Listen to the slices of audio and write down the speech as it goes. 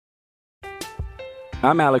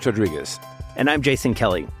I'm Alex Rodriguez. And I'm Jason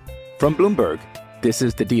Kelly. From Bloomberg, this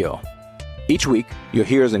is The Deal. Each week, you'll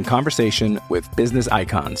hear us in conversation with business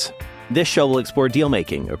icons. This show will explore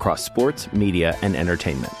deal-making across sports, media, and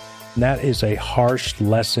entertainment. That is a harsh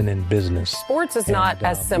lesson in business. Sports is not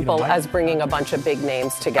as simple as bringing a bunch of big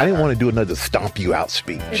names together. I didn't want to do another stomp you out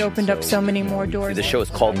speech. It opened up so many more doors. The show is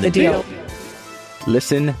called The Deal.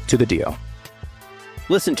 Listen to The Deal.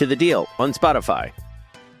 Listen to The Deal on Spotify.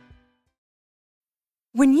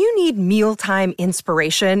 When you need mealtime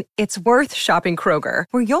inspiration, it's worth shopping Kroger,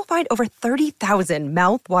 where you'll find over 30,000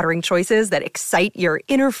 mouth-watering choices that excite your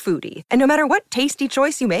inner foodie. And no matter what tasty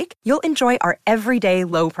choice you make, you'll enjoy our everyday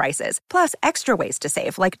low prices, plus extra ways to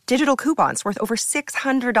save, like digital coupons worth over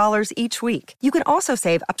 $600 each week. You can also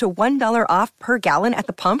save up to $1 off per gallon at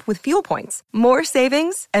the pump with fuel points. More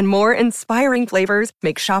savings and more inspiring flavors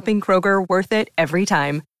make shopping Kroger worth it every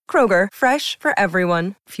time. Kroger, fresh for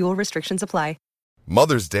everyone. Fuel restrictions apply.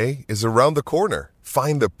 Mother's Day is around the corner.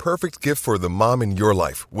 Find the perfect gift for the mom in your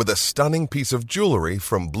life with a stunning piece of jewelry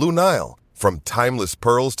from Blue Nile. From timeless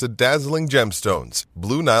pearls to dazzling gemstones,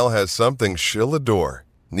 Blue Nile has something she'll adore.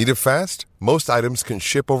 Need it fast? Most items can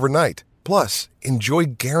ship overnight. Plus, enjoy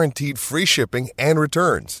guaranteed free shipping and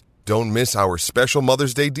returns. Don't miss our special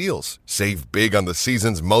Mother's Day deals. Save big on the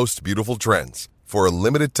season's most beautiful trends. For a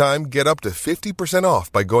limited time, get up to 50%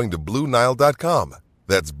 off by going to BlueNile.com.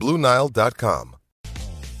 That's BlueNile.com.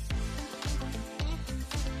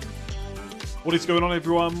 What is going on,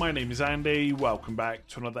 everyone? My name is Andy. Welcome back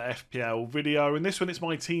to another FPL video. In this one, it's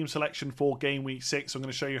my team selection for Game Week 6. I'm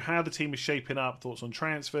going to show you how the team is shaping up, thoughts on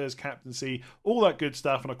transfers, captaincy, all that good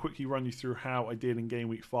stuff, and I'll quickly run you through how I did in Game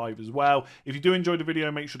Week 5 as well. If you do enjoy the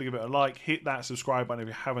video, make sure to give it a like, hit that subscribe button if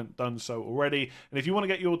you haven't done so already. And if you want to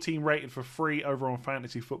get your team rated for free over on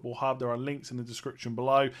Fantasy Football Hub, there are links in the description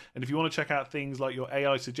below. And if you want to check out things like your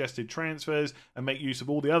AI suggested transfers and make use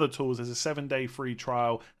of all the other tools, there's a 7-day free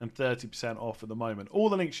trial and 30% off at the moment. All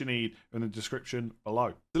the links you need are in the description below.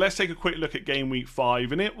 So let's take a quick look at Game Week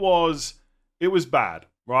 5, and it was bad,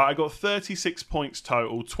 right? I got 36 points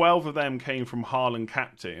total. 12 of them came from Haaland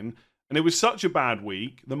captain, and it was such a bad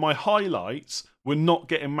week that my highlights were not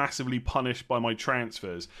getting massively punished by my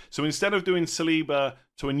transfers. So instead of doing Saliba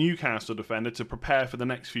to a Newcastle defender to prepare for the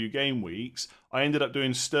next few game weeks, I ended up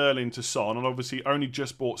doing Sterling to Son, and obviously only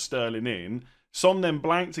just bought Sterling in. Son then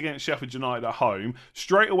blanked against Sheffield United at home.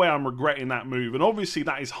 Straight away, I'm regretting that move. And obviously,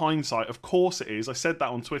 that is hindsight. Of course it is. I said that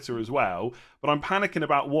on Twitter as well. But I'm panicking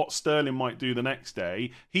about what Sterling might do the next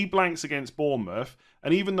day. He blanks against Bournemouth.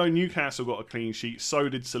 And even though Newcastle got a clean sheet, so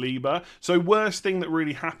did Saliba. So worst thing that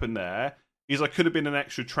really happened there is I could have been an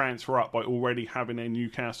extra transfer up by already having a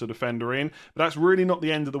Newcastle defender in. But that's really not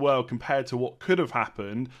the end of the world compared to what could have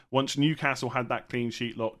happened once Newcastle had that clean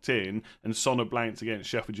sheet locked in and Son had blanked against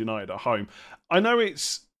Sheffield United at home. I know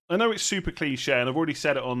it's super cliche, and I've already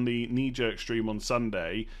said it on the knee-jerk stream on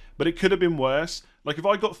Sunday, but it could have been worse. Like, if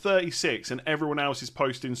I got 36 and everyone else is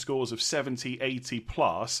posting scores of 70, 80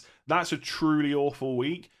 plus, that's a truly awful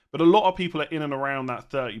week. But a lot of people are in and around that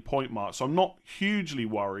 30-point mark, so I'm not hugely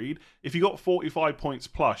worried. If you got 45 points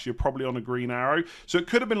plus, you're probably on a green arrow. So it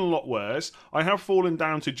could have been a lot worse. I have fallen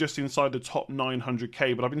down to just inside the top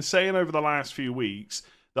 900k, but I've been saying over the last few weeks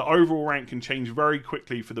that overall rank can change very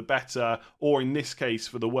quickly for the better, or in this case,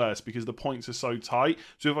 for the worse, because the points are so tight.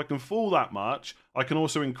 So if I can fall that much, I can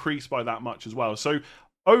also increase by that much as well. So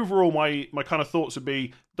overall, my kind of thoughts would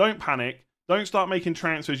be, don't panic. Don't start making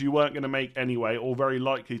transfers you weren't going to make anyway, or very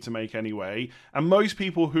likely to make anyway. And most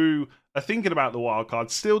people who are thinking about the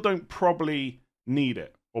wildcard still don't probably need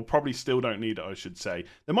it, or probably still don't need it, I should say.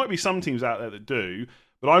 There might be some teams out there that do,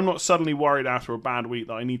 but I'm not suddenly worried after a bad week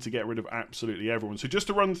that I need to get rid of absolutely everyone. So just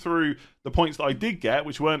to run through the points that I did get,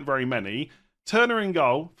 which weren't very many. Turner in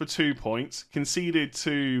goal for 2 points, conceded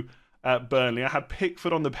to Burnley. I had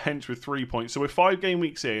Pickford on the bench with 3 points. So we're 5 game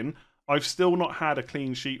weeks in. I've still not had a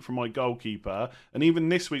clean sheet from my goalkeeper. And even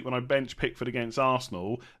this week when I bench Pickford against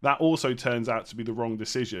Arsenal, that also turns out to be the wrong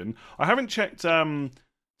decision. I haven't checked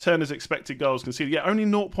Turner's expected goals conceded. Yeah, only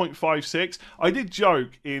 0.56. I did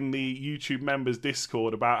joke in the YouTube members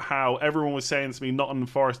Discord about how everyone was saying to me Nottingham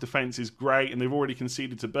Forest defence is great and they've already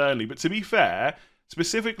conceded to Burnley. But to be fair,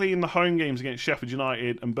 specifically in the home games against Sheffield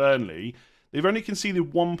United and Burnley, they've only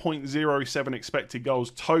conceded 1.07 expected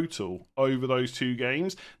goals total over those 2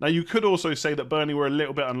 games. Now, you could also say that Burnley were a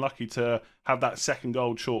little bit unlucky to have that second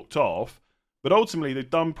goal chalked off, but ultimately they've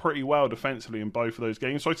done pretty well defensively in both of those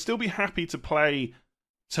games. So I'd still be happy to play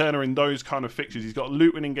Turner in those kind of fixtures. He's got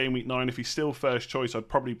Luton in game week 9. If he's still first choice, I'd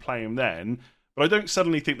probably play him then. But But I don't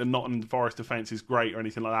suddenly think the Nottingham Forest defence is great or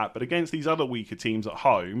anything like that. But against these other weaker teams at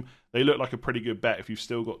home, they look like a pretty good bet if you've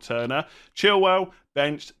still got Turner. Chilwell,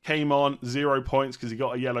 benched, came on, 0 points because he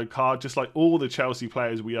got a yellow card, just like all the Chelsea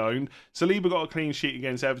players we owned. Saliba got a clean sheet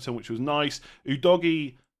against Everton, which was nice.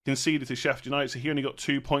 Udogie conceded to Sheffield United, so he only got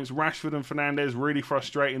 2 points. Rashford and Fernandes, really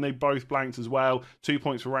frustrating. They both blanked as well. 2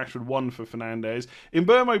 points for Rashford, 1 for Fernandes.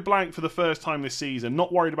 Mbeumo blanked for the first time this season.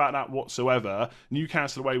 Not worried about that whatsoever.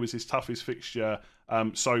 Newcastle away was his toughest fixture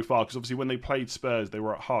so far, because obviously when they played Spurs, they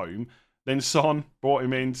were at home. Then Son brought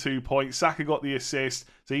him in, 2 points. Saka got the assist,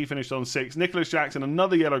 so he finished on 6. Nicholas Jackson,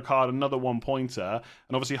 another yellow card, another 1-pointer.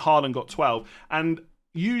 And obviously Haaland got 12. And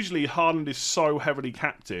usually Haaland is so heavily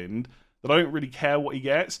captained that I don't really care what he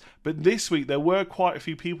gets. But this week, there were quite a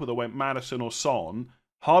few people that went Maddison or Son.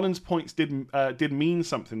 Haaland's points did mean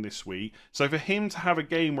something this week. So for him to have a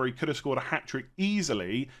game where he could have scored a hat-trick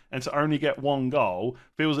easily and to only get 1 goal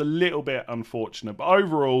feels a little bit unfortunate. But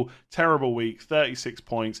overall, terrible week, 36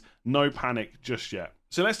 points, no panic just yet.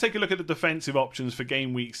 So let's take a look at the defensive options for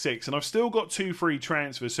game week 6. And I've still got 2 free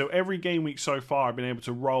transfers. So every game week so far, I've been able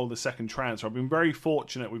to roll the second transfer. I've been very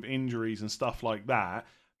fortunate with injuries and stuff like that.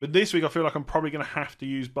 But this week, I feel like I'm probably going to have to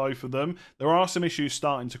use both of them. There are some issues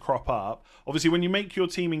starting to crop up. Obviously, when you make your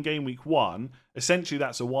team in game week 1, essentially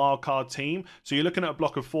that's a wildcard team. So you're looking at a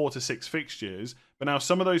block of 4 to 6 fixtures. But now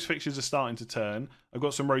some of those fixtures are starting to turn. I've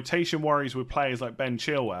got some rotation worries with players like Ben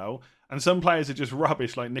Chilwell. And some players are just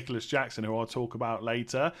rubbish like Nicholas Jackson, who I'll talk about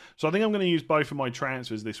later. So I think I'm going to use both of my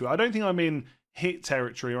transfers this week. I don't think I'm in hit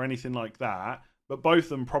territory or anything like that. But both of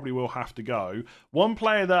them probably will have to go. One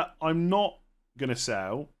player that I'm not going to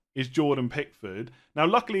sell is Jordan Pickford. Now,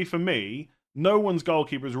 luckily for me, no one's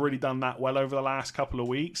goalkeeper has really done that well over the last couple of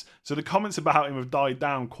weeks. So the comments about him have died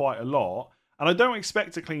down quite a lot. And I don't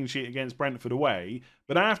expect a clean sheet against Brentford away.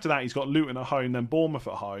 But after that, he's got Luton at home, then Bournemouth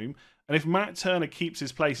at home. And if Matt Turner keeps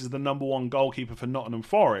his place as the number 1 goalkeeper for Nottingham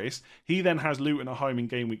Forest, he then has Luton at home in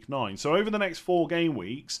game week 9. So over the next 4 game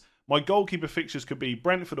weeks, my goalkeeper fixtures could be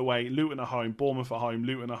Brentford away, Luton at home, Bournemouth at home,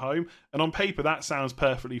 Luton at home. And on paper, that sounds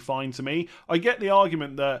perfectly fine to me. I get the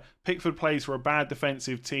argument that Pickford plays for a bad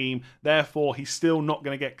defensive team, therefore he's still not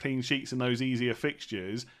going to get clean sheets in those easier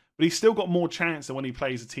fixtures. But he's still got more chance than when he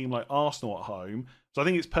plays a team like Arsenal at home. So I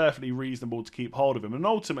think it's perfectly reasonable to keep hold of him. And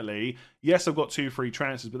ultimately, yes, I've got 2 free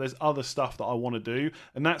transfers, but there's other stuff that I want to do.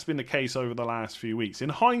 And that's been the case over the last few weeks. In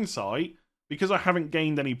hindsight, because I haven't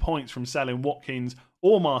gained any points from selling Watkins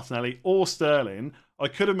or Martinelli or Sterling, I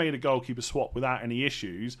could have made a goalkeeper swap without any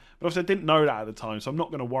issues. But obviously I didn't know that at the time, so I'm not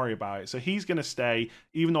going to worry about it. So he's going to stay,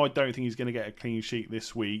 even though I don't think he's going to get a clean sheet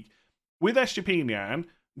this week. With Estepinian,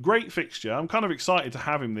 great fixture. I'm kind of excited to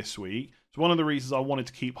have him this week. It's one of the reasons I wanted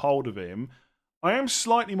to keep hold of him. I am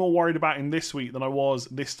slightly more worried about him this week than I was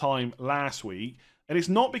this time last week. And it's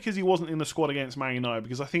not because he wasn't in the squad against Man United,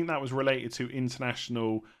 because I think that was related to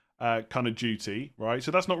international kind of duty, right?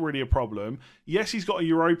 So that's not really a problem. Yes, he's got a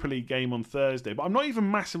Europa League game on Thursday, but I'm not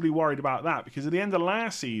even massively worried about that, because at the end of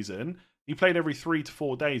last season, he played every 3 to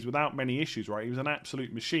 4 days without many issues, right? He was an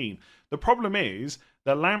absolute machine. The problem is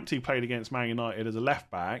that Lamptey played against Man United as a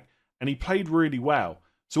left-back, and he played really well.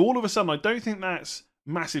 So all of a sudden, I don't think that's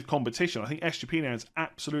massive competition. I think Estepinian's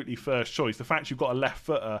absolutely first choice. The fact you've got a left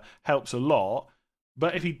footer helps a lot,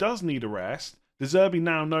 but if he does need a rest, De Zerbi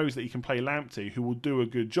now knows that he can play Lamptey, who will do a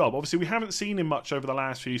good job. Obviously, we haven't seen him much over the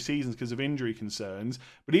last few seasons because of injury concerns,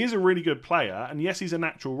 but he is a really good player. And yes, he's a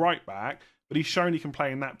natural right back, but he's shown he can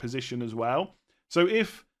play in that position as well. So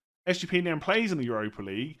if Estepinian plays in the Europa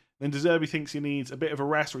League, then De Zerbi thinks he needs a bit of a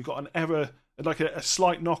rest, or he's got a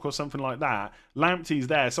slight knock or something like that. Lamptey's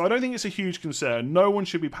there. So I don't think it's a huge concern. No one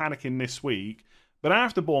should be panicking this week. But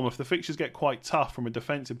after Bournemouth, the fixtures get quite tough from a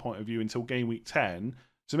defensive point of view until game week 10.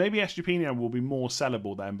 So maybe Estepinian will be more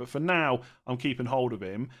sellable then. But for now, I'm keeping hold of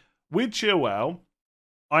him. With Chilwell,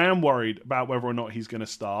 I am worried about whether or not he's going to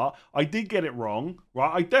start. I did get it wrong,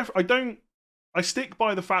 right? I stick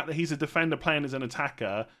by the fact that he's a defender playing as an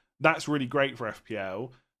attacker. That's really great for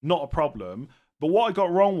FPL. Not a problem. But what I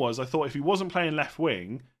got wrong was I thought if he wasn't playing left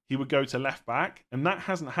wing, he would go to left back. And that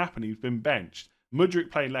hasn't happened. He's been benched.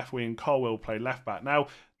 Mudryk played left wing, Colwill played left back. Now,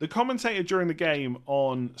 the commentator during the game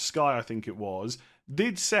on Sky, I think it was,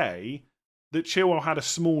 did say that Chilwell had a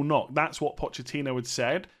small knock. That's what Pochettino had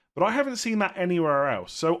said. But I haven't seen that anywhere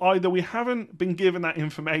else. So either we haven't been given that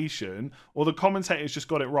information or the commentators just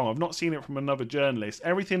got it wrong. I've not seen it from another journalist.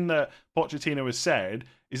 Everything that Pochettino has said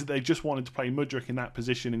is that they just wanted to play Mudryk in that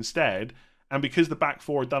position instead. And because the back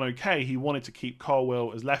four had done okay, he wanted to keep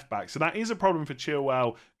Colwill as left back. So that is a problem for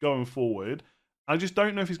Chilwell going forward. I just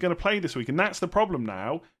don't know if he's going to play this week. And that's the problem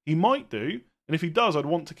now. He might do. And if he does, I'd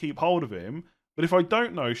want to keep hold of him. But if I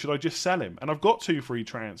don't know, should I just sell him? And I've got 2 free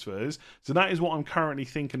transfers, so that is what I'm currently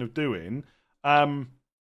thinking of doing.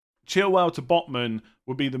 Chilwell to Botman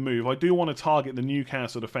would be the move. I do want to target the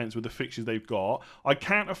Newcastle defence with the fixtures they've got. I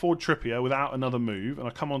can't afford Trippier without another move, and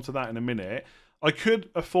I'll come on to that in a minute. I could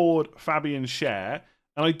afford Fabian Schär,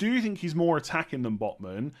 and I do think he's more attacking than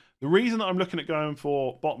Botman. The reason that I'm looking at going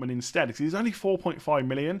for Botman instead is he's only 4.5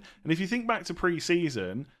 million. And if you think back to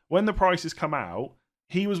pre-season, when the prices come out,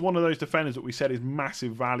 he was one of those defenders that we said is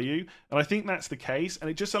massive value. And I think that's the case. And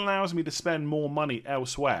it just allows me to spend more money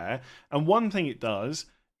elsewhere. And one thing it does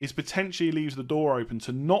is potentially leaves the door open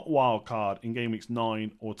to not wildcard in game weeks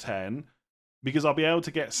 9 or 10, because I'll be able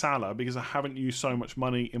to get Salah because I haven't used so much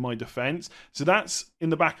money in my defence. So that's in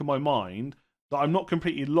the back of my mind, that I'm not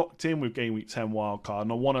completely locked in with game week 10 wildcard,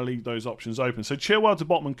 and I want to leave those options open. So Chilwell to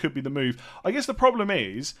Botman could be the move. I guess the problem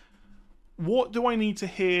is, what do I need to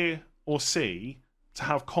hear or see to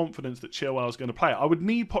have confidence that Chilwell is going to play? I would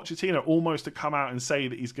need Pochettino almost to come out and say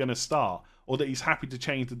that he's going to start, or that he's happy to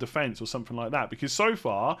change the defence or something like that. Because so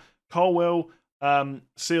far, Colwill,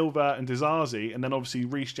 Silva and Disasi, and then obviously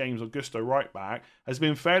Reece James, Augusto right back, has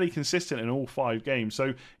been fairly consistent in all 5 games.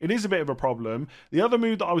 So it is a bit of a problem. The other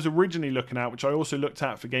move that I was originally looking at, which I also looked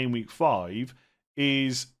at for game week 5,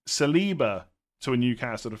 is Saliba to a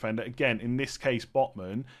Newcastle defender. Again, in this case,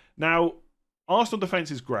 Botman. Now, Arsenal defence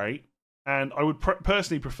is great, and I would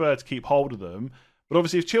personally prefer to keep hold of them. But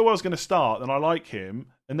obviously, if Chilwell's going to start, then I like him,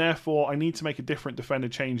 and therefore I need to make a different defender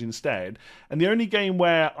change instead. And the only game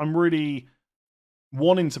where I'm really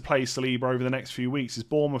wanting to play Saliba over the next few weeks is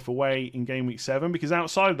Bournemouth away in game week 7, because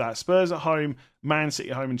outside of that, Spurs at home, Man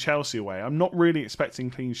City at home and Chelsea away, I'm not really expecting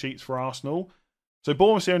clean sheets for Arsenal. So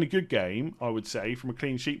Bournemouth's the only good game, I would say, from a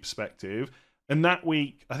clean sheet perspective. And that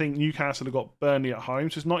week, I think Newcastle have got Burnley at home,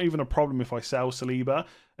 so it's not even a problem if I sell Saliba.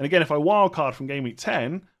 And again, if I wildcard from game week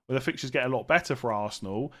 10, where the fixtures get a lot better for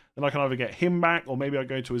Arsenal, then I can either get him back, or maybe I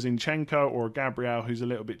go to a Zinchenko or a Gabriel who's a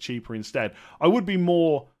little bit cheaper instead. I would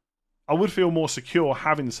feel more secure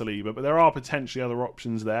having Saliba, but there are potentially other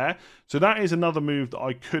options there. So that is another move that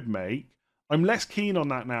I could make. I'm less keen on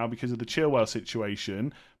that now because of the Chilwell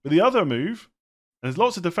situation. But the other move, and there's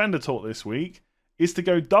lots of defender talk this week, is to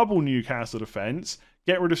go double Newcastle defence,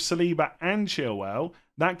 get rid of Saliba and Chilwell.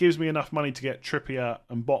 That gives me enough money to get Trippier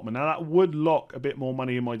and Botman. Now, that would lock a bit more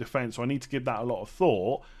money in my defence, so I need to give that a lot of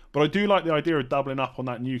thought. But I do like the idea of doubling up on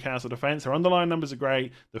that Newcastle defence. Their underlying numbers are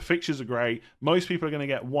great. The fixtures are great. Most people are going to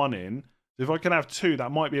get 1 in. So if I can have 2,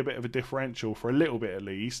 that might be a bit of a differential for a little bit at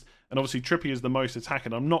least. And obviously, Trippier is the most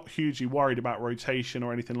attacking. I'm not hugely worried about rotation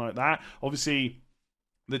or anything like that. Obviously,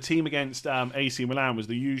 the team against AC Milan was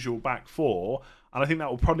the usual back 4. And I think that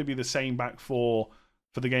will probably be the same back 4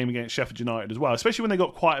 for the game against Sheffield United as well. Especially when they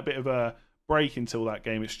got quite a bit of a break until that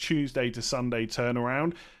game. It's Tuesday to Sunday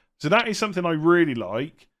turnaround. So that is something I really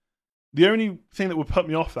like. The only thing that would put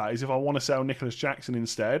me off that is if I want to sell Nicholas Jackson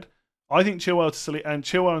instead. I think Chilwell and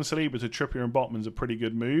Saliba to Trippier and Botman's a pretty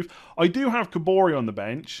good move. I do have Kabori on the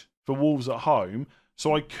bench for Wolves at home,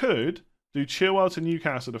 so I could do Chilwell to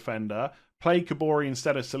Newcastle defender, play Kabori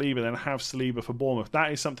instead of Saliba, then have Saliba for Bournemouth.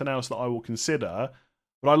 That is something else that I will consider.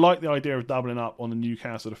 But I like the idea of doubling up on the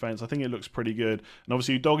Newcastle defence. I think it looks pretty good. And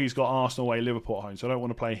obviously, Doggy's got Arsenal away, Liverpool at home, so I don't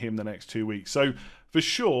want to play him the next 2 weeks. So for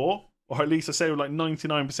sure, or at least I say with like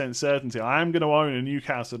 99% certainty, I am going to own a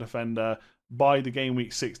Newcastle defender by the game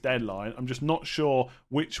week 6 deadline. I'm just not sure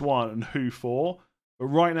which one and who for. But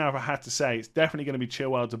right now, if I had to say, it's definitely going to be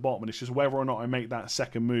Chilwell to Botman. It's just whether or not I make that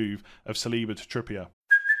second move of Saliba to Trippier.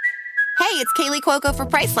 Hey, it's Kaylee Cuoco for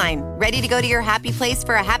Priceline. Ready to go to your happy place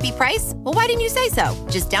for a happy price? Well, why didn't you say so?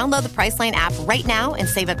 Just download the Priceline app right now and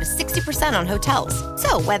save up to 60% on hotels.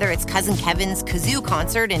 So whether it's Cousin Kevin's Kazoo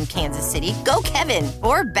Concert in Kansas City, go Kevin,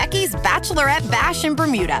 or Becky's Bachelorette Bash in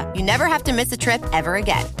Bermuda, you never have to miss a trip ever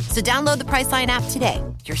again. So download the Priceline app today.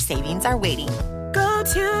 Your savings are waiting. Go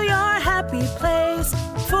to your happy place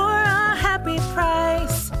for a happy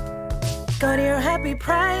price. Go to your happy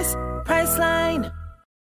price, Priceline.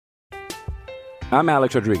 I'm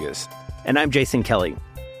Alex Rodriguez. And I'm Jason Kelly.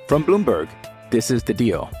 From Bloomberg, this is The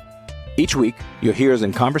Deal. Each week, you'll hear us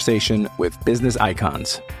in conversation with business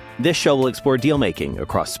icons. This show will explore deal-making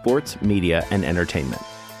across sports, media, and entertainment.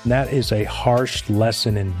 That is a harsh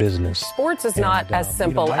lesson in business. Sports is not as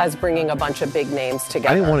simple as bringing a bunch of big names together.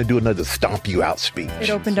 I didn't want to do another stomp you out speech. It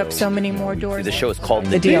opened up so many more doors. The show is called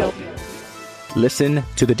The Deal. Listen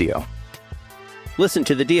to The Deal. Listen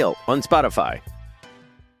to The Deal on Spotify.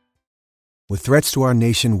 With threats to our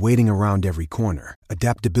nation waiting around every corner,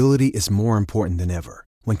 adaptability is more important than ever.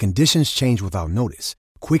 When conditions change without notice,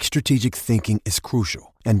 quick strategic thinking is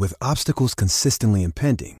crucial. And with obstacles consistently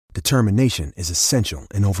impending, determination is essential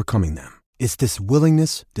in overcoming them. It's this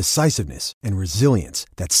willingness, decisiveness, and resilience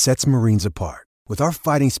that sets Marines apart. With our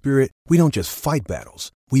fighting spirit, we don't just fight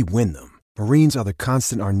battles, we win them. Marines are the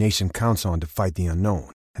constant our nation counts on to fight the unknown.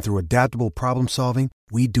 And through adaptable problem solving,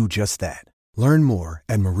 we do just that. Learn more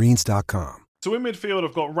at marines.com. So in midfield,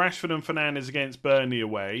 I've got Rashford and Fernandes against Burnley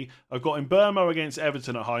away. I've got Mbeumo against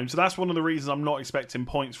Everton at home. So that's one of the reasons I'm not expecting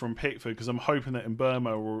points from Pickford, because I'm hoping that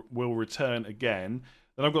Mbeumo will return again.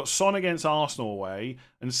 Then I've got Son against Arsenal away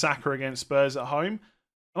and Saka against Spurs at home.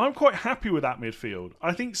 And I'm quite happy with that midfield.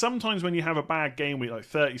 I think sometimes when you have a bad game week, like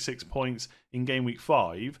 36 points in game week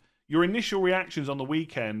 5, your initial reactions on the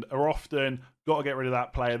weekend are often, got to get rid of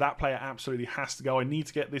that player. That player absolutely has to go. I need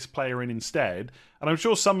to get this player in instead. And I'm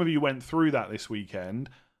sure some of you went through that this weekend.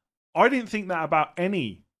 I didn't think that about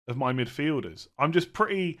any of my midfielders. I'm just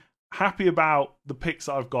pretty happy about the picks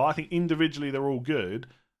that I've got. I think individually they're all good.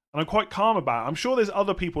 And I'm quite calm about it. I'm sure there's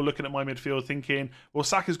other people looking at my midfield thinking, well,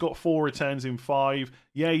 Saka's got 4 returns in 5.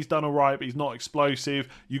 Yeah, he's done all right, but he's not explosive.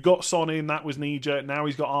 You got Son in, that was knee-jerk. Now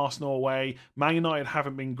he's got Arsenal away. Man United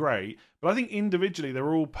haven't been great. But I think individually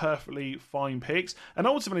they're all perfectly fine picks. And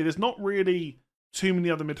ultimately, there's not really too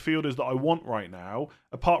many other midfielders that I want right now,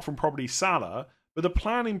 apart from probably Salah. But the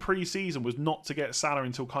plan in pre-season was not to get Salah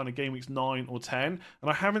until kind of game weeks 9 or 10.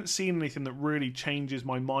 And I haven't seen anything that really changes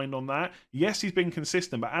my mind on that. Yes, he's been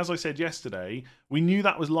consistent. But as I said yesterday, we knew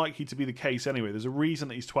that was likely to be the case anyway. There's a reason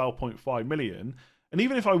that he's 12.5 million. And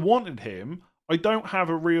even if I wanted him, I don't have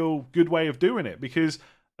a real good way of doing it because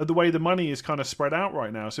of the way the money is kind of spread out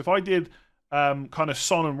right now. So if I did kind of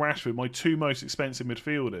Son and Rashford, my 2 most expensive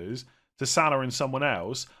midfielders, to Salah and someone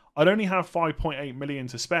else, I'd only have 5.8 million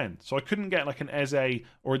to spend. So I couldn't get like an Eze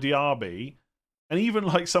or a Diaby. And even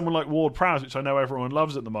like someone like Ward-Prowse, which I know everyone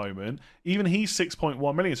loves at the moment, even he's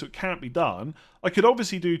 6.1 million, so it can't be done. I could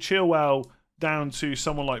obviously do Chilwell down to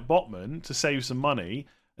someone like Botman to save some money,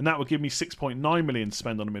 and that would give me 6.9 million to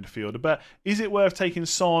spend on a midfielder. But is it worth taking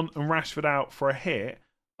Son and Rashford out for a hit?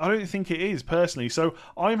 I don't think it is, personally. So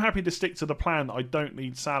I'm happy to stick to the plan that I don't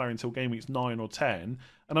need Salah until game weeks 9 or 10.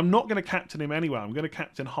 And I'm not going to captain him anyway. I'm going to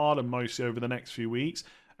captain Haaland mostly over the next few weeks.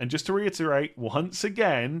 And just to reiterate, once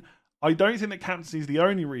again, I don't think that captaincy is the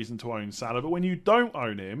only reason to own Salah. But when you don't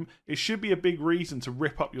own him, it should be a big reason to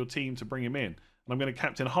rip up your team to bring him in. And I'm going to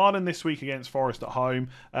captain Haaland this week against Forest at home.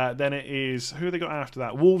 Then it is, who have they got after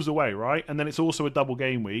that? Wolves away, right? And then it's also a double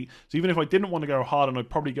game week. So even if I didn't want to go Haaland, I'd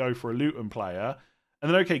probably go for a Luton player.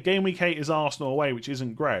 And then, okay, game week 8 is Arsenal away, which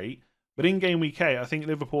isn't great. But in game week 8, I think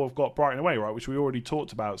Liverpool have got Brighton away, right, which we already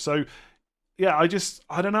talked about. So, yeah,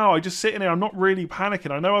 I don't know. I just sit in here. I'm not really panicking.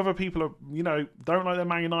 I know other people are, don't like their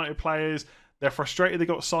Man United players. They're frustrated they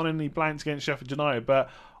got Son and he blanked against Sheffield United. But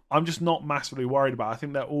I'm just not massively worried about it. I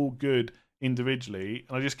think they're all good individually,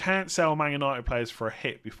 and I just can't sell Man United players for a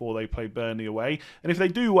hit before they play Burnley away. And if they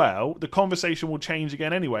do well, the conversation will change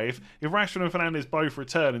again anyway. If Rashford and Fernandes both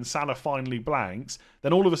return and Salah finally blanks,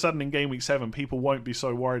 then all of a sudden in game week 7 people won't be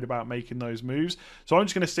so worried about making those moves. So I'm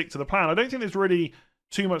just going to stick to the plan. I don't think there's really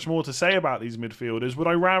too much more to say about these midfielders. Would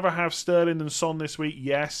I rather have Sterling than Son this week?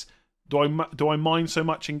 Yes. Do I mind so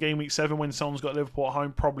much in game week 7 when Son's got Liverpool at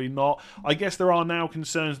home? Probably not. I guess there are now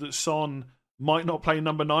concerns that Son might not play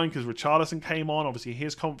number 9 because Richarlison came on. Obviously,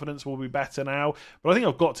 his confidence will be better now. But I think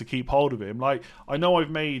I've got to keep hold of him. Like, I know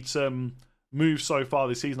I've made some moves so far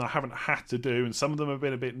this season I haven't had to do, and some of them have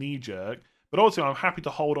been a bit knee-jerk. But also, I'm happy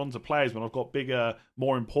to hold on to players when I've got bigger,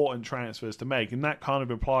 more important transfers to make. And that kind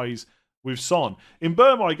of applies with Son. In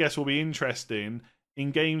Burma, I guess, will be interesting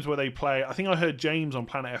in games where they play. I think I heard James on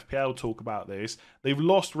Planet FPL talk about this. They've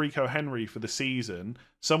lost Rico Henry for the season.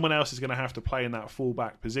 Someone else is going to have to play in that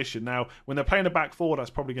full-back position. Now, when they're playing a back 4, that's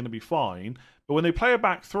probably going to be fine. But when they play a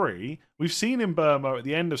back 3, we've seen in Burma at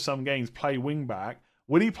the end of some games play wing-back.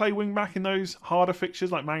 Will he play wing-back in those harder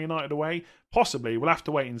fixtures like Man United away? Possibly. We'll have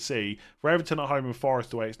to wait and see. For Everton at home and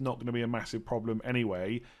Forest away, it's not going to be a massive problem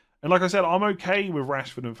anyway. And like I said, I'm okay with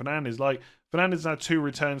Rashford and Fernandes. Like, Fernandes had 2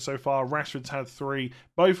 returns so far. Rashford's had 3.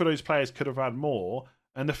 Both of those players could have had more.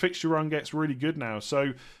 And the fixture run gets really good now.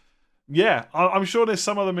 So, yeah, I'm sure there's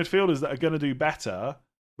some other midfielders that are going to do better.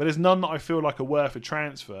 But there's none that I feel like are worth a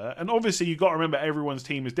transfer. And obviously, you've got to remember everyone's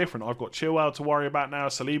team is different. I've got Chilwell to worry about now.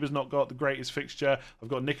 Saliba's not got the greatest fixture. I've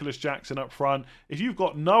got Nicholas Jackson up front. If you've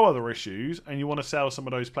got no other issues and you want to sell some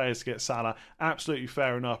of those players to get Salah, absolutely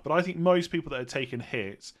fair enough. But I think most people that are taking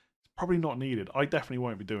hits, it's probably not needed. I definitely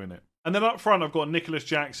won't be doing it. And then up front, I've got Nicholas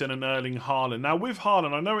Jackson and Erling Haaland. Now, with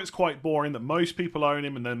Haaland, I know it's quite boring that most people own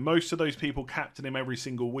him and then most of those people captain him every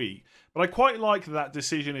single week. But I quite like that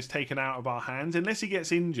decision is taken out of our hands. Unless he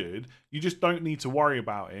gets injured, you just don't need to worry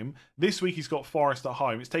about him. This week, he's got Forest at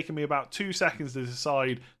home. It's taken me about 2 seconds to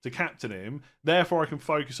decide to captain him. Therefore, I can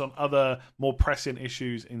focus on other more pressing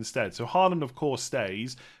issues instead. So Haaland, of course,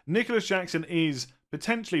 stays. Nicholas Jackson is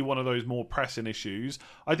potentially one of those more pressing issues.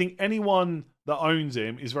 I think anyone that owns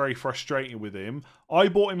him is very frustrated with him. I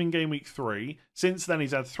bought him in game week 3. Since then,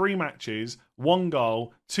 he's had 3 matches, 1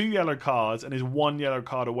 goal, 2 yellow cards, and is 1 yellow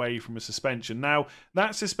card away from a suspension. Now,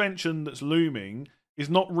 that suspension that's looming is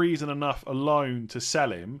not reason enough alone to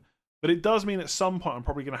sell him, but it does mean at some point I'm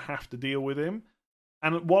probably going to have to deal with him.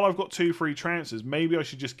 And while I've got 2 free transfers, maybe I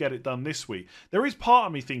should just get it done this week. There is part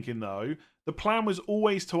of me thinking, though, the plan was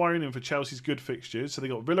always to own him for Chelsea's good fixtures. So they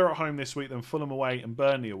got Villa at home this week, then Fulham away and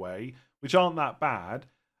Burnley away, which aren't that bad.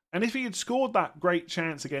 And if he had scored that great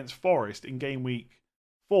chance against Forest in game week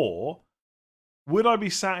 4, would I be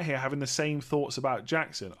sat here having the same thoughts about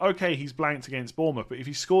Jackson? Okay, he's blanked against Bournemouth, but if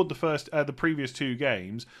he scored the previous 2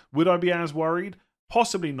 games, would I be as worried?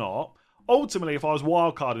 Possibly not. Ultimately, if I was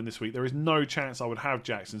wildcarding this week, there is no chance I would have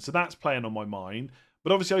Jackson. So that's playing on my mind.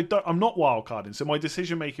 But obviously, I'm not wildcarding, so my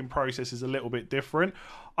decision-making process is a little bit different.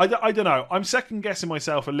 I don't know. I'm second-guessing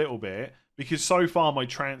myself a little bit because so far my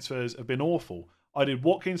transfers have been awful. I did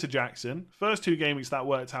Watkins to Jackson. First 2 game weeks, that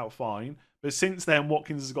worked out fine. But since then,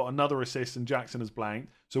 Watkins has got another assist and Jackson has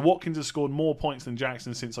blanked. So Watkins has scored more points than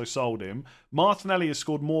Jackson since I sold him. Martinelli has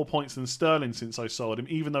scored more points than Sterling since I sold him,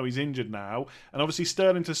 even though he's injured now. And obviously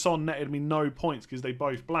Sterling to Son netted me no points because they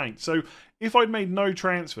both blanked. So if I'd made no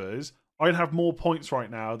transfers, I'd have more points right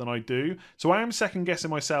now than I do. So I am second-guessing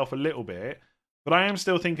myself a little bit. But I am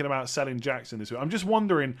still thinking about selling Jackson this week. I'm just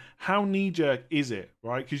wondering, how knee-jerk is it,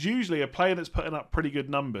 right? Because usually a player that's putting up pretty good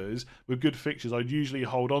numbers with good fixtures, I'd usually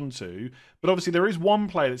hold on to. But obviously there is one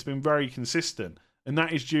player that's been very consistent, and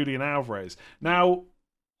that is Julian Alvarez. Now,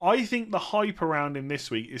 I think the hype around him this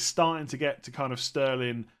week is starting to get to kind of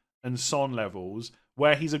Sterling and Son levels,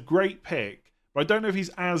 where he's a great pick, but I don't know if he's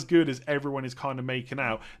as good as everyone is kind of making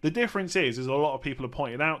out. The difference is, as a lot of people have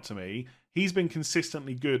pointed out to me, he's been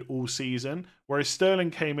consistently good all season, whereas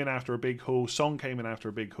Sterling came in after a big haul, Son came in after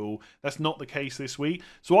a big haul. That's not the case this week.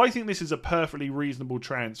 So I think this is a perfectly reasonable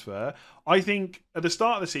transfer. I think at the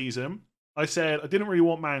start of the season, I said I didn't really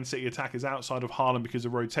want Man City attackers outside of Haaland because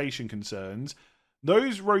of rotation concerns.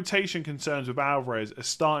 Those rotation concerns with Alvarez are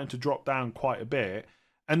starting to drop down quite a bit.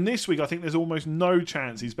 And this week, I think there's almost no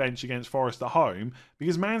chance he's benched against Forest at home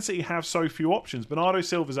because Man City have so few options. Bernardo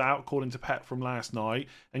Silva's out, according to Pep from last night,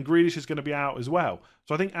 and Grealish is going to be out as well.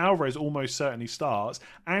 So I think Alvarez almost certainly starts,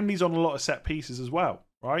 and he's on a lot of set pieces as well,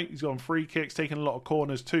 right? He's got free kicks, taking a lot of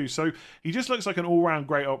corners too. So he just looks like an all-round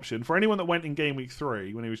great option. For anyone that went in game week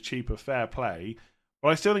 3 when he was cheaper, fair play. But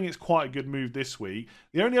I still think it's quite a good move this week.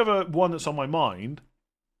 The only other one that's on my mind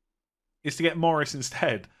is to get Morris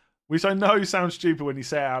instead. Which I know sounds stupid when you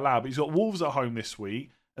say it out loud, but he's got Wolves at home this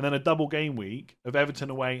week, and then a double game week of Everton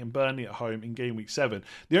away and Burnley at home in game week 7.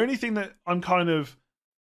 The only thing that I'm kind of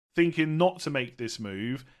thinking not to make this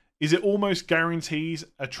move is it almost guarantees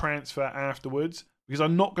a transfer afterwards, because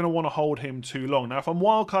I'm not going to want to hold him too long. Now, if I'm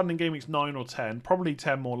wildcarding in game weeks 9 or 10, probably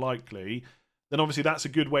 10 more likely, then obviously that's a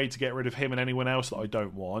good way to get rid of him and anyone else that I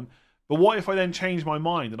don't want. But what if I then change my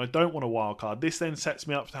mind and I don't want a wild card? This then sets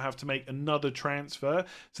me up to have to make another transfer.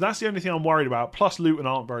 So that's the only thing I'm worried about. Plus, Luton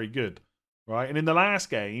aren't very good, right? And in the last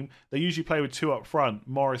game, they usually play with 2 up front,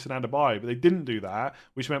 Morris and Adebayo, but they didn't do that,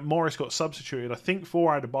 which meant Morris got substituted, I think,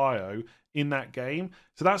 for Adebayo in that game.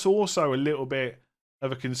 So that's also a little bit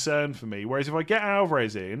of a concern for me. Whereas if I get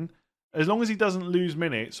Alvarez in, as long as he doesn't lose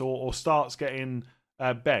minutes or starts getting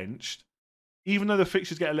benched, even though the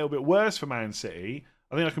fixtures get a little bit worse for Man City,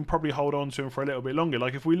 I think I can probably hold on to him for a little bit longer.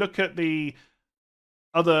 Like, if we look at the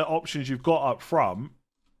other options you've got up front,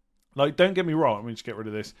 like, don't get me wrong. Let me just get rid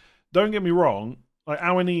of this. Don't get me wrong. Like,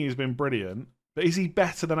 Awani has been brilliant, but is he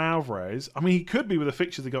better than Alvarez? I mean, he could be with the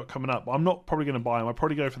fixtures they got coming up, but I'm not probably going to buy him. I'd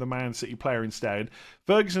probably go for the Man City player instead.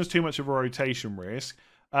 Ferguson's too much of a rotation risk.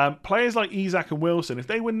 Players like Isak and Wilson, if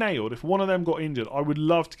they were nailed, if one of them got injured, I would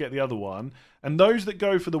love to get the other one. And those that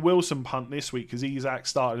go for the Wilson punt this week because Isak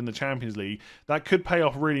started in the Champions League, that could pay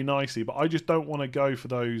off really nicely. But I just don't want to go for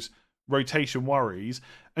those rotation worries.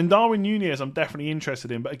 And Darwin Núñez, I'm definitely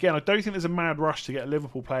interested in. But again, I don't think there's a mad rush to get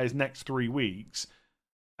Liverpool players next 3 weeks.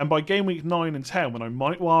 And by game week 9 and 10, when I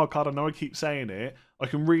might wildcard, I know I keep saying it, I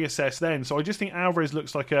can reassess then. So I just think Alvarez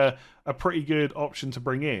looks like a pretty good option to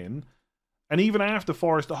bring in. And even after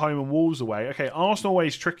Forest at home and Wolves away, okay, Arsenal away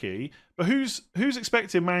is tricky, but who's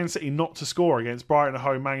expecting Man City not to score against Brighton at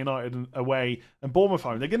home, Man United away, and Bournemouth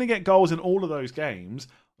home? They're going to get goals in all of those games.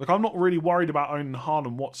 Like, I'm not really worried about owning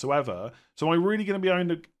Haaland whatsoever. So am I really going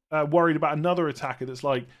to be worried about another attacker that's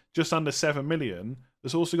like just under 7 million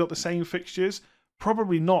that's also got the same fixtures?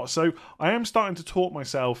 Probably not. So I am starting to talk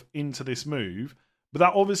myself into this move. But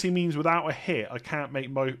that obviously means without a hit, I can't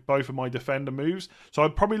make both of my defender moves. So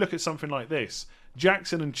I'd probably look at something like this.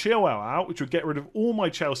 Jackson and Chilwell out, which would get rid of all my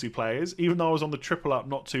Chelsea players, even though I was on the triple up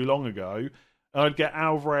not too long ago. And I'd get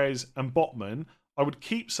Alvarez and Botman. I would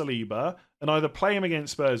keep Saliba and either play him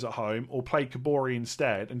against Spurs at home or play Kabori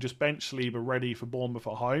instead and just bench Saliba ready for Bournemouth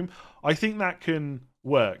at home. I think that can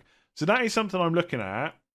work. So that is something I'm looking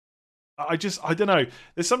at. I don't know.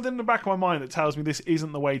 There's something in the back of my mind that tells me this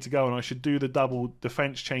isn't the way to go and I should do the double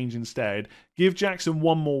defence change instead. Give Jackson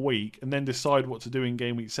one more week and then decide what to do in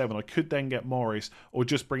game week 7. I could then get Morris or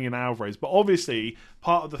just bring in Alvarez. But obviously,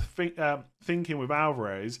 part of the thinking with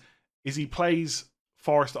Alvarez is he plays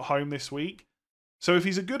Forest at home this week. So if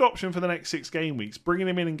he's a good option for the next 6 game weeks, bringing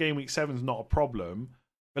him in game week 7 is not a problem.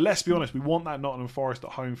 But let's be honest, we want that Nottingham Forest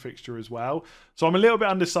at home fixture as well. So I'm a little bit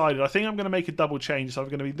undecided. I think I'm going to make a double change. So it's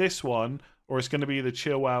going to be this one, or it's going to be the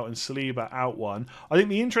Chilwell and Saliba out one. I think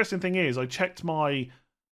the interesting thing is I checked my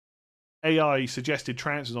AI suggested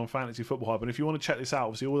transfers on Fantasy Football Hub. And if you want to check this out,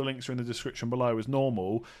 obviously all the links are in the description below as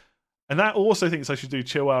normal. And that also thinks I should do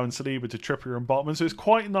Chilwell and Saliba to Trippier and Botman. So it's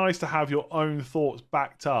quite nice to have your own thoughts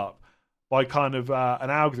backed up by kind of an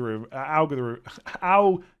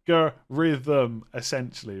algorithm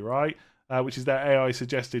essentially, right? Which is their AI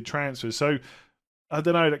suggested transfers. So I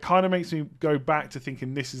don't know, that kind of makes me go back to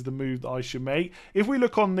thinking this is the move that I should make. If we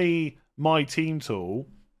look on the My Team tool,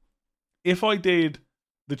 if I did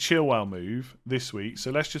the Chilwell move this week,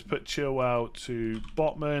 so let's just put Chilwell to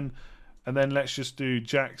Botman, and then let's just do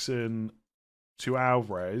Jackson to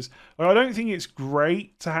Alvarez. I don't think it's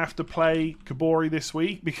great to have to play Kabori this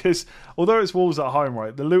week because although it's Wolves at home,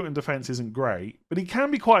 right, the Luton defence isn't great, but he can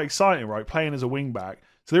be quite exciting, right, playing as a wing-back.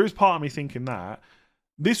 So there is part of me thinking that.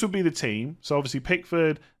 This would be the team. So obviously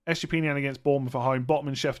Pickford, Estepinian against Bournemouth at home,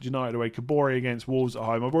 Botman, Sheffield United away, Kabori against Wolves at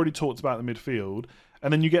home. I've already talked about the midfield.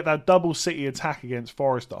 And then you get that double City attack against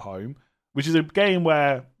Forest at home, which is a game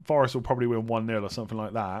where Forest will probably win 1-0 or something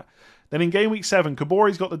like that. Then in game week 7,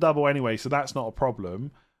 Kabori's got the double anyway, so that's not a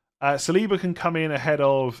problem. Saliba can come in ahead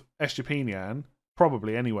of Estepinian,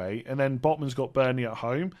 probably anyway. And then Botman's got Burnley at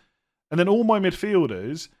home. And then all my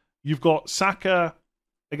midfielders, you've got Saka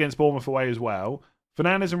against Bournemouth away as well.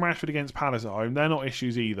 Fernandes and Rashford against Palace at home, they're not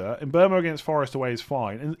issues either. And Burma against Forest away is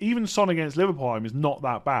fine. And even Son against Liverpool home is not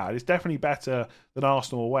that bad. It's definitely better than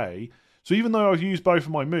Arsenal away. So even though I've used both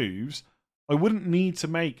of my moves, I wouldn't need to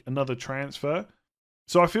make another transfer.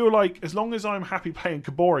 So I feel like as long as I'm happy playing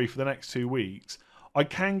Kabori for the next 2 weeks, I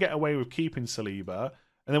can get away with keeping Saliba.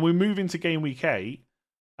 And then we move into game week 8.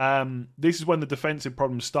 This is when the defensive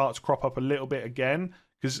problems start to crop up a little bit again,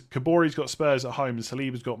 because Kabori's got Spurs at home and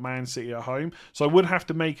Saliba's got Man City at home. So I would have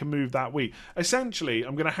to make a move that week. Essentially,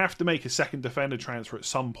 I'm going to have to make a second defender transfer at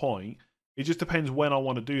some point. It just depends when I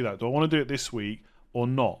want to do that. Do I want to do it this week or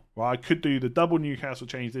not? Right? I could do the double Newcastle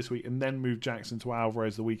change this week and then move Jackson to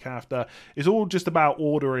Alvarez the week after. It's all just about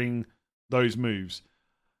ordering those moves.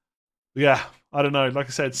 Yeah, I don't know. Like I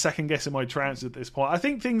said, second guessing my transfers at this point. I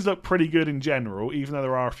think things look pretty good in general, even though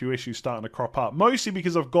there are a few issues starting to crop up. Mostly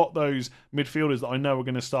because I've got those midfielders that I know are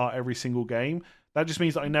going to start every single game. That just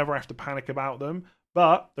means that I never have to panic about them.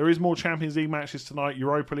 But there is more Champions League matches tonight,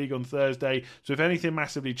 Europa League on Thursday. So if anything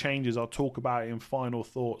massively changes, I'll talk about it in final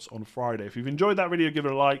thoughts on Friday. If you've enjoyed that video, give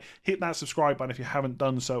it a like. Hit that subscribe button if you haven't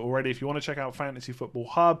done so already. If you want to check out Fantasy Football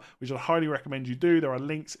Hub, which I highly recommend you do, there are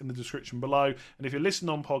links in the description below. And if you're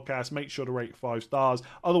listening on podcast, make sure to rate 5 stars.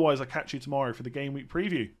 Otherwise, I'll catch you tomorrow for the Game Week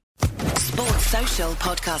preview. Sports Social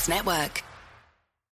Podcast Network.